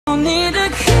need a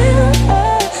killer,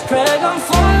 pregnant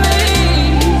for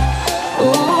me.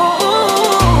 Ooh.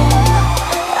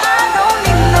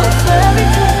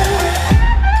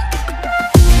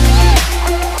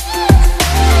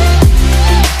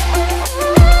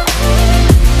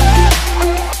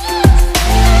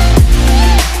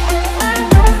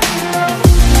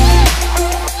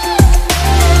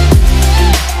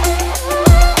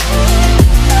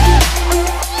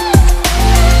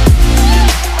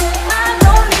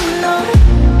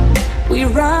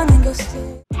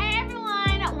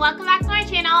 Welcome back to my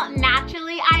channel,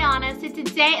 Naturallyiyannah. So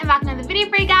today I'm back with another video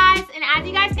for you guys, and as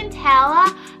you guys can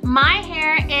tell, my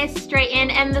hair is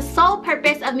straightened, and the sole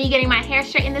purpose of me getting my hair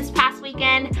straightened this past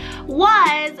weekend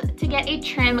was to get a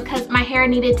trim because my hair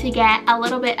needed to get a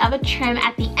little bit of a trim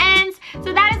at the ends.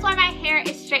 So that is why my hair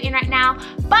is straightened right now.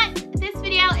 But this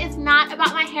video is not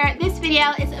about my hair. This video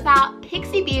is about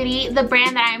Pixi Beauty, the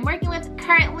brand that I'm working with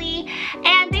currently,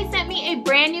 and they sent me a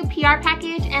brand new PR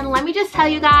package, and let me just tell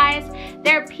you guys,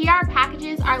 their PR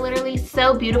packages are literally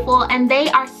so beautiful, and they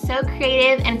are so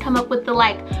creative and come up with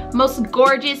the most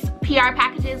gorgeous PR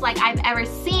packages I've ever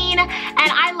seen. And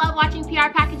I love watching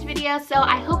PR package videos, so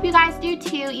I hope you guys do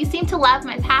too. You seem to love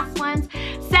my past ones,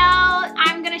 so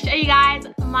I'm gonna show you guys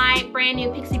my brand new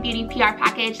Pixi Beauty PR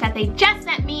package that they just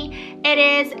sent me. It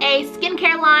is a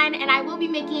skincare line, and I will be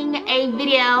making a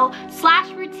video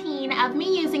 / routine of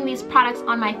me using these products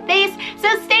on my face, so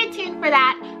stay tuned for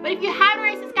that. But if you haven't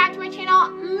already subscribed to my channel,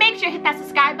 make sure to hit that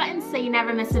subscribe button so you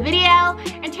never miss a video,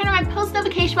 and turn on my post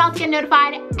notification bell to get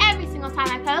notified every single time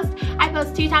I post. I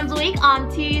post 2 times a week on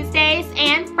Tuesdays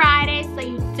and Fridays, so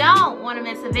you don't want to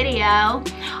miss a video.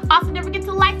 Also, don't forget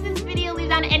to like this video, leave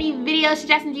down any video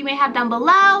suggestions you may have down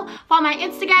below. Follow my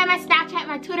Instagram, my Snapchat,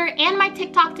 my Twitter, and my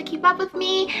TikTok to keep up with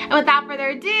me. And without further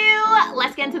ado,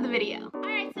 let's get into the video.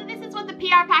 Alright, so this is what the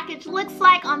PR package looks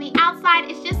like. On the outside,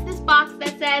 it's just this box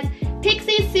that says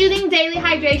Pixi Soothing Daily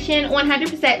Hydration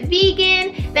 100%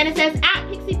 Vegan. Then it says at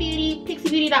Pixi Beauty,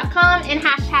 pixibeauty.com, and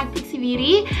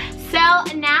 #PixiBeauty.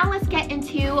 So now let's get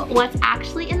into what's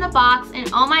actually in the box, and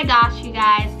oh my gosh, you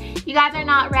guys are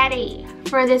not ready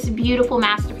for this beautiful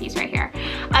masterpiece right here.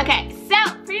 Okay,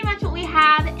 so pretty much what we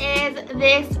have is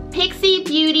this Pixi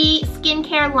Beauty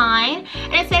skincare line,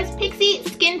 and it says Pixi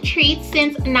Skin Treats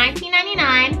since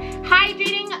 1999,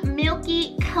 Hydrating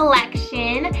Milky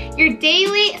Collection, your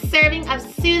daily serving of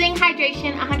soothing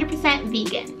hydration, 100%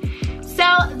 vegan. So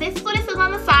this is what it says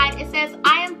on the side. It says,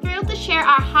 I am thrilled to share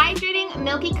our Hydrating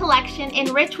Milky Collection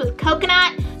enriched with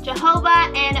coconut,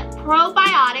 jojoba, and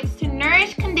probiotics to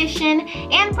nourish, condition,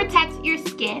 and protect your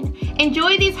skin.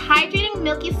 Enjoy these Hydrating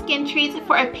Milky Skin Treats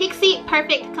for a Pixi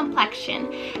perfect complexion.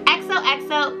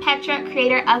 XOXO Petra,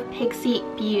 creator of Pixi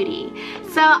Beauty.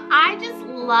 So I just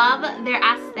love their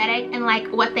aesthetic and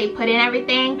what they put in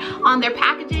everything on their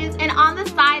packages. And on the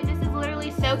side, this is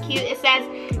literally so cute. It says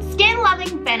skin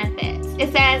loving benefits.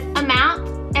 It says amount,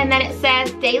 and then it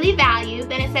says daily value,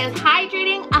 then it says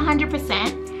hydrating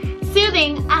 100%,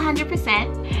 soothing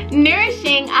 100%,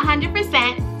 nourishing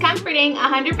 100%, comforting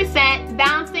 100%,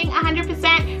 balancing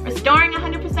 100%, restoring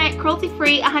 100%, cruelty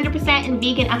free 100%, and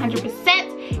vegan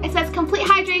 100%. It says complete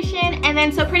hydration, and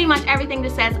then so pretty much everything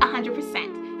just says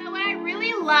 100%.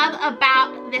 Love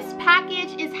about this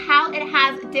package is how it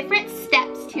has different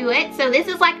steps to it. So this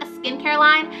is like a skincare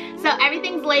line, so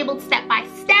everything's labeled step by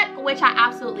step, which I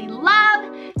absolutely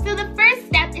love. So the first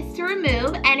step is to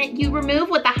remove, and you remove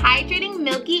with the Hydrating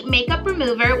Milky Makeup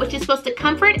Remover, which is supposed to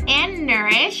comfort and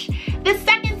nourish. The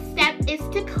second step is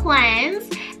to cleanse,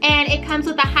 and it comes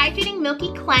with the Hydrating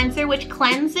Milky Cleanser, which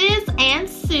cleanses and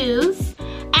soothes.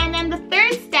 And then the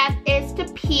third step is to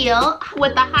peel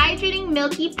with the Hydrating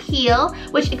Milky Peel,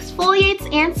 which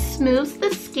exfoliates and smooths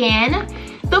the skin.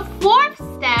 The fourth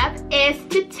step is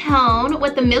to tone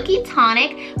with the Milky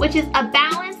Tonic, which is a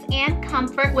balance and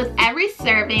comfort with every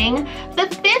serving. The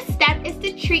fifth step is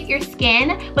to treat your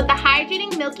skin with the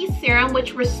Hydrating Milky Serum,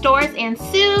 which restores and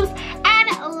soothes. And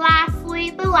lastly,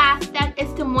 the last step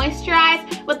is to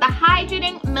moisturize with the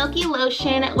Hydrating Milky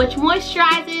Lotion, which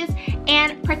moisturizes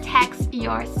and protects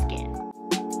your skin.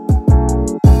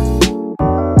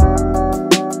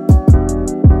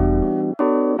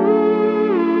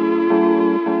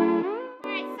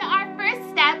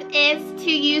 Is to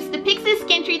use the Pixi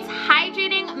Skin Treats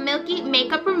Hydrating Milky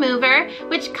Makeup Remover,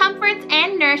 which comforts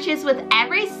and nourishes with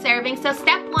every serving. So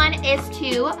step 1 is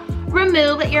to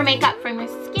remove your makeup from your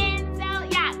skin. So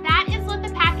yeah, that is what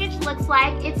the package looks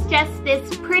like. It's just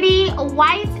this pretty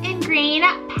white and green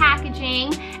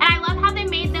packaging, and I love how they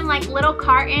made them like little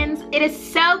cartons. It is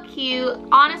so cute,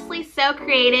 honestly so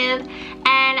creative,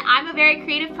 and I'm a very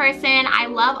creative person. I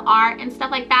love art and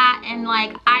stuff like that, and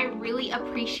like I really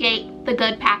appreciate the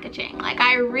good packaging. Like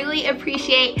I really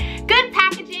appreciate good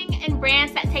packaging and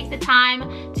brands that take the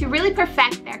time to really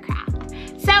perfect their craft.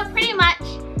 So pretty much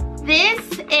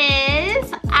this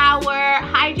is our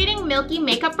Hydrating Milky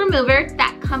Makeup Remover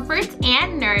that comforts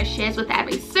and nourishes with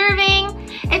every serving.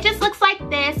 It just looks like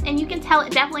this, and you can tell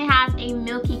it definitely has a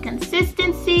milky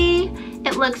consistency.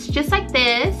 It looks just like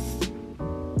this.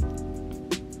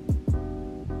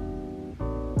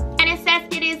 And it says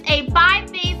it is a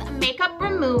bi-phase makeup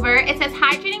remover. It says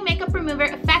Hydrating Makeup Remover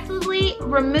effectively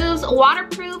removes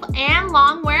waterproof and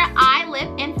long wear eye, lip,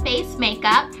 and face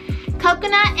makeup.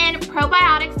 Coconut and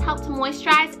probiotics help to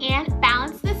moisturize and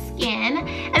balance the skin.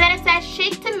 And then it says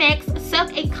shake to mix,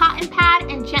 soak a cotton pad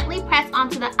and gently press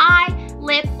onto the eye,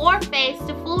 lip, or face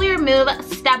to fully remove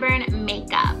stubborn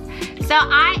makeup. So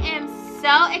I am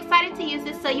so excited to use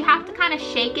this. So you have to kind of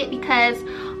shake it because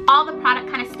all the product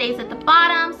kind of stays at the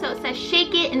bottom. So it says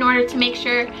shake it in order to make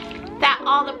sure that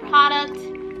all the product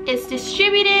is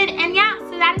distributed. And yeah,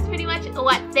 so that is pretty much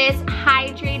what this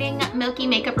Hydrating Milky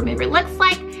Makeup Remover looks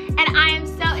like. And I am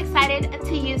so excited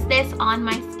to use this on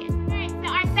my skin. Alright,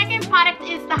 so our second product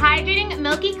is the Hydrating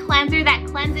Milky Cleanser that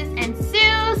cleanses and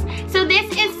soothes. So this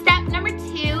is step number 2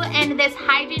 in this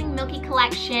Hydrating Milky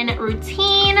Collection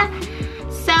routine.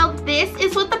 So this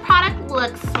is what the product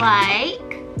looks like.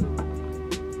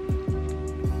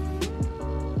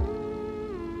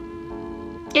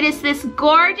 It is this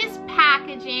gorgeous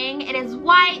packaging. It is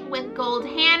white with gold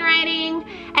handwriting,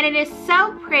 and it is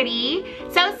so pretty.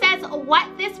 So it says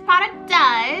what this product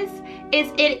does is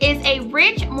it is a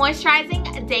rich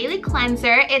moisturizing daily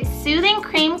cleanser. It's soothing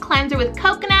cream cleanser with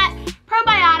coconut,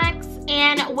 probiotics,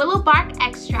 and willow bark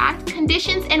extract.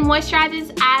 Conditions and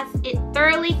moisturizes as it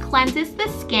thoroughly cleanses the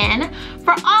skin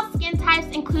for all skin types,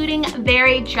 including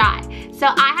very dry. So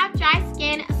I have dry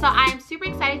skin, so I'm super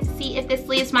excited to see if this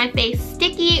leaves my face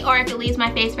sticky or if it leaves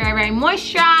my face very, very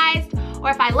moisturized,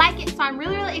 or if I like it. So I'm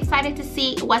really, really excited to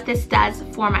see what this does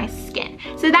for my skin.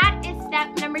 So that is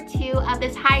step number 2 of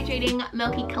this Hydrating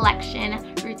Milky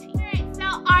Collection routine. Alright, so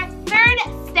our third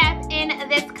step in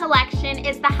this collection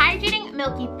is the Hydrating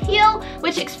Milky Peel,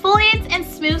 which exfoliates and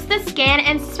smooths the skin,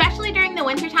 and especially during the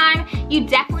winter time, you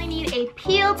definitely need a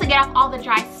peel to get off all the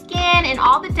dry skin and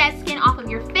all the dead skin off of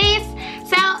your face.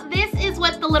 So this is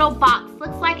what the little box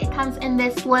looks like. It comes in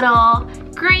this little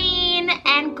green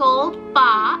and gold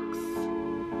box.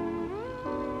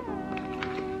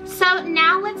 So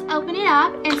now let's open it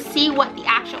up and see what the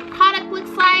actual product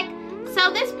looks like.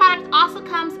 So this product also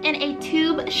comes in a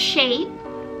tube shape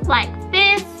like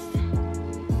this,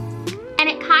 and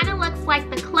it kind of looks like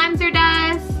the cleanser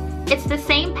does. It's the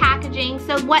same packaging.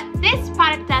 So what this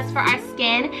product does for our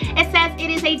skin, it says it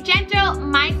is a gentle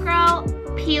micro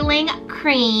peeling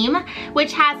cream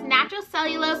which has natural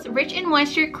cellulose, rich in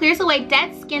moisture, clears away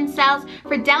dead skin cells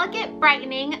for delicate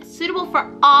brightening, suitable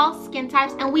for all skin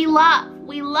types. And we love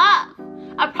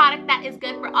a product that is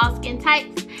good for all skin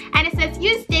types. And it says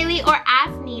use daily or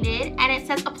as needed, and it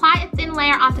says apply a thin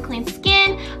layer onto clean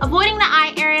skin, avoiding the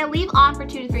eye area, leave on for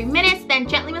 2 to 3 minutes, then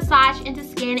gently massage into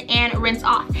skin and rinse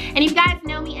off. And if you guys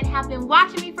know me and have been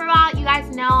watching me for a while, you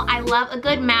guys know I love a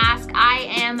good mask. I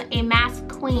am a mask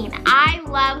queen. I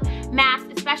love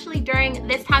masks, especially during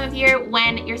this time of year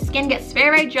when your skin gets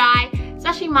very, very dry,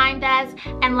 especially mine does,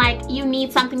 and like you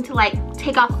need something to like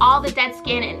take off all the dead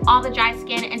skin and all the dry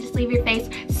skin and just leave your face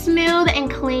smooth and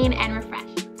clean and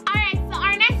refreshed. Alright, so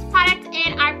our next product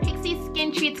in our Pixi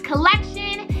Skin Treats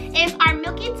collection is our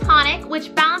Milky Tonic,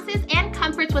 which balances and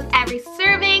comforts with every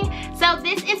serving. So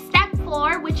this is step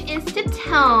 4, which is to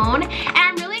tone, and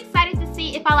I'm really excited to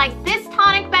see if I like this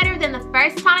tonic better than the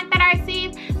first tonic that I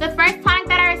received. The first tonic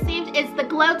that I received is the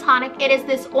Glow Tonic. It is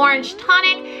this orange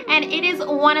tonic, and it is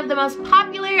one of the most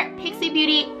popular Pixi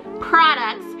Beauty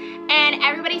products, and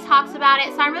everybody talks about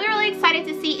it. So I'm really, really excited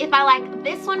to see if I like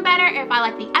this one better or if I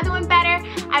like the other one better.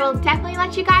 I will definitely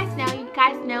let you guys know. You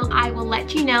guys know I will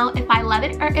let you know if I love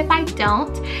it or if I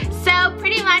don't. So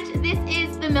pretty much this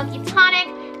is the Milky Tonic,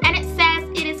 and it says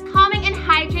it is calming and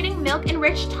hydrating milk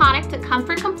enriched tonic to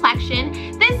comfort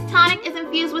complexion. This tonic is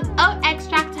infused with oat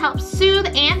extract to help soothe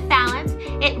and balance.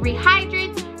 It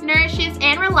rehydrates, nourishes,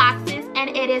 and relaxes, and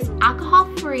it is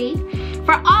alcohol free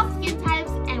for all skin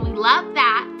types, and we love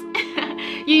that.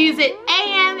 You use it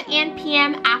AM and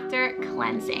PM after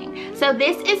cleansing. So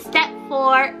this is step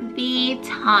 4, the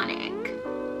tonic.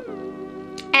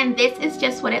 And this is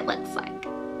just what it looks like.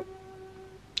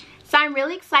 So I'm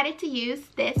really excited to use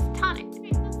this tonic.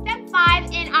 Okay, so step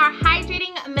 5 in our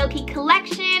Hydrating Milky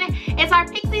collection is our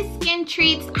Pixi Skin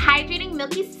Treats Hydrating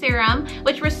Milky Serum,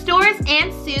 which restores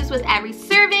and soothes with every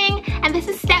serving. And this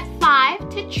is step 5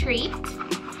 to treat.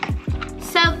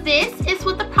 So this is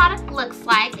what the product looks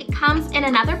like. It comes in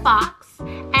another box,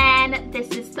 and this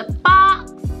is the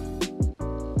box.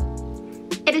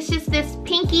 It is just this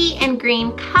pinky and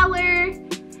green color,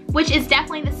 which is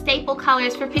definitely the staple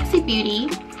colors for Pixi Beauty.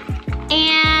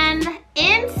 And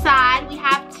inside we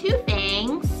have two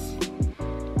things.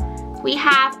 We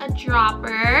have a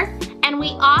dropper, and we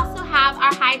also have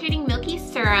our Hydrating Milky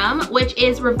Serum, which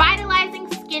is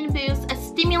revitalizing skin boost, a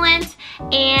stimulant,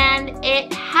 and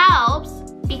it helps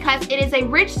because it is a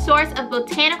rich source of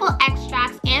botanical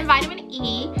extracts and vitamin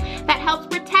E that helps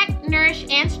protect, nourish,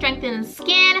 and strengthen the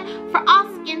skin. For all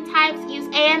skin types,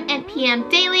 use AM and PM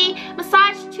daily.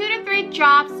 Massage 2 to 3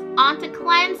 drops onto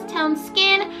cleansed, toned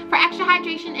skin. For extra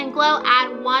hydration and glow,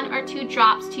 add 1 or 2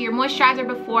 drops to your moisturizer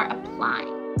before applying.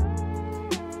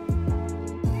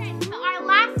 Okay, so our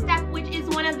last step, which is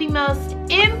one of the most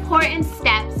important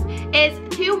steps, is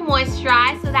to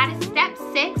moisturize. So that is step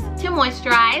 6, to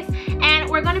moisturize. And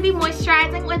we're going to be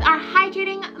moisturizing with our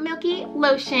Hydrating Milky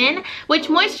Lotion, which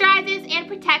moisturizes and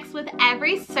protects with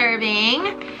every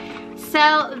serving.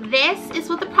 So this is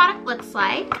what the product looks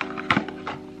like.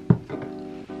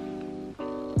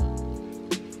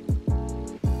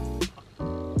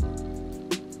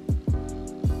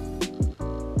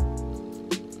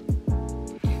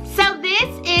 So this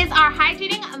is our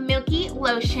Hydrating Milky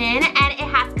Lotion, and it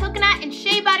has coconut and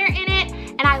shea butter in it.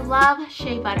 And I love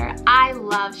shea butter. I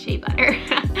love shea butter.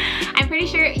 I'm pretty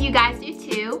sure you guys do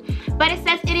too. But it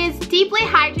says it is deeply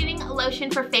hydrating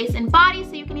lotion for face and body,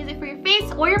 so you can use it for your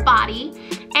face or your body.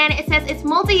 And it says its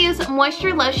multi-use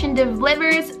moisture lotion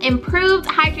delivers improved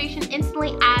hydration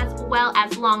instantly as well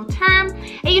as long-term.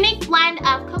 A unique blend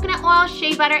of coconut oil,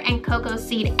 shea butter, and cocoa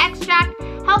seed extract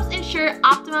helps ensure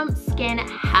optimum skin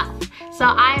health. So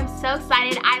I am so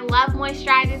excited. I love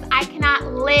moisturizers. I cannot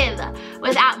live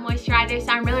without moisturizers.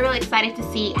 So I'm really excited to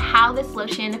see how this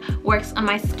lotion works on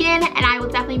my skin, and I will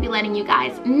definitely be letting you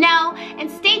guys know.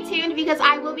 And stay tuned because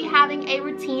I will be having a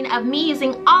routine of me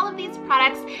using all of these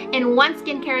products in one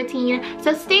skincare routine.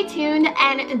 So stay tuned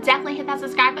and definitely hit that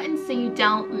subscribe button so you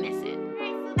don't miss it.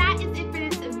 Alright, so that is it for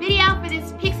this video, for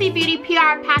this Pixi Beauty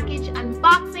PR package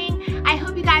unboxing. I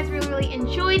hope you guys really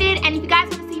enjoyed it, and if you guys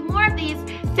want to see more of these,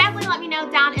 definitely let me know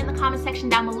down in the comment section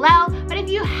down below. But if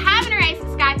you haven't already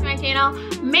subscribed to my channel,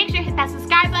 make sure to hit that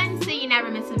subscribe button so you never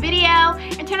miss a video,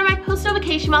 and turn on my post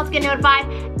notification bell to get notified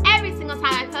every single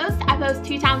time I post. I post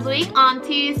 2 times a week on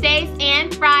Tuesdays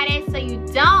and Fridays, so you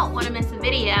don't want to miss a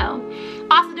video.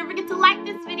 Also, don't forget to like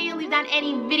this video, leave down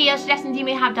any video suggestions you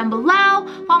may have down below.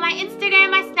 Follow my Instagram,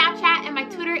 my Snapchat, and my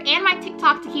Twitter, and my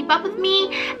TikTok to keep up with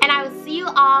me. And I will see you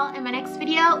all in my next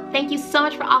video. Thank you so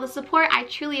much for all the support. I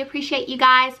truly appreciate you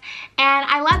guys, and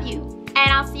I love you.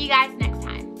 And I'll see you guys next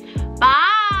time.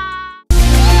 Bye!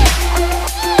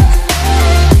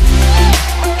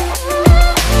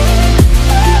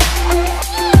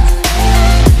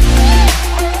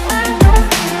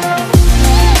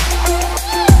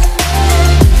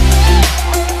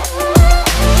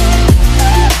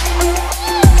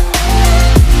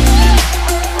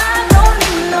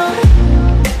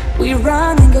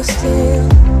 Still,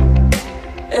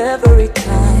 every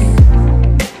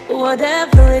time,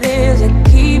 whatever it is, I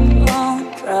keep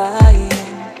on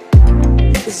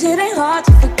trying, 'cause it ain't hard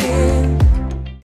to forgive.